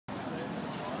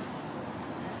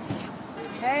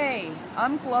Hey,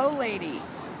 I'm GloLady.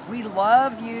 We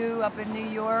love you up in New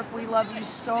York. We love you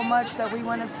so much that we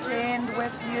want to stand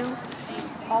with you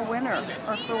all winter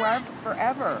or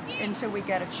forever until we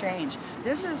get a change.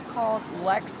 This is called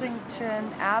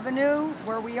Lexington Avenue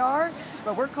where we are,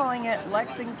 but we're calling it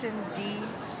Lexington,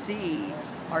 DC,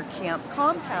 our camp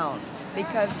compound,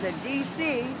 because the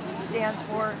DC stands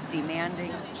for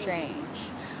demanding change.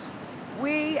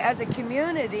 We as a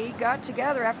community got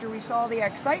together after we saw the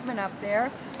excitement up there,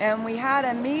 and we had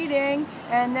a meeting,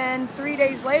 and then 3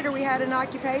 days later we had an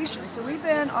occupation. So we've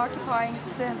been occupying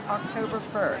since October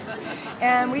 1st,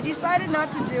 and we decided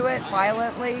not to do it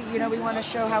violently. You know, we want to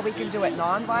show how we can do it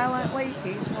non-violently,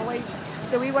 peacefully.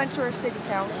 So we went to our city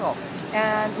council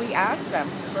and we asked them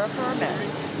for a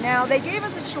permit. Now, they gave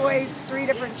us a choice, 3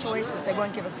 different choices. They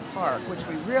wouldn't give us the park, which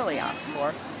we really asked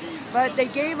for, but they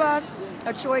gave us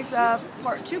a choice of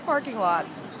 2 parking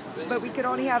lots, but we could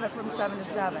only have it from 7 to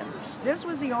 7. This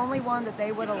was the only one that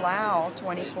they would allow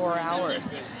 24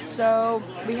 hours. So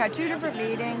we had 2 different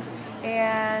meetings,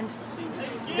 and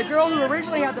the girl who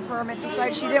originally had the permit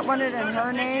decided she didn't want it in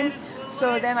her name,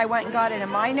 so then I went and got it in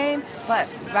my name. But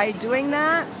by doing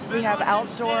that, we have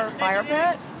outdoor fire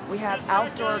pit, we have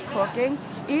outdoor cooking.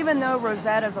 Even though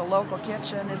Rosetta's a local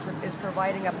kitchen is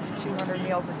providing up to 200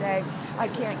 meals a day, I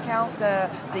can't count the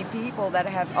people that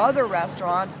have other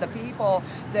restaurants, the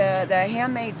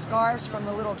handmade scarves from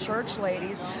the little church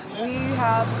ladies. We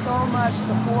have so much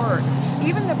support.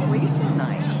 Even the police are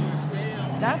nice.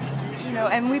 That's, you know,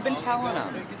 and we've been telling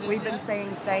them, we've been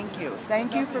saying thank you.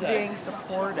 Thank you for being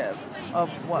supportive of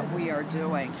what we are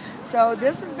doing. So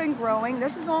this has been growing.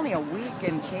 This is only a week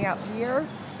in camp here,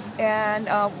 and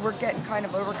we're getting kind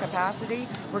of over capacity.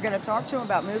 We're going to talk to them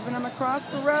about moving them across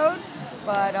the road,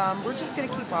 but we're just going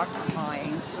to keep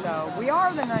occupying. So we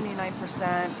are the 99%,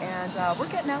 and we're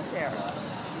getting out there.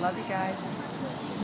 Love you guys.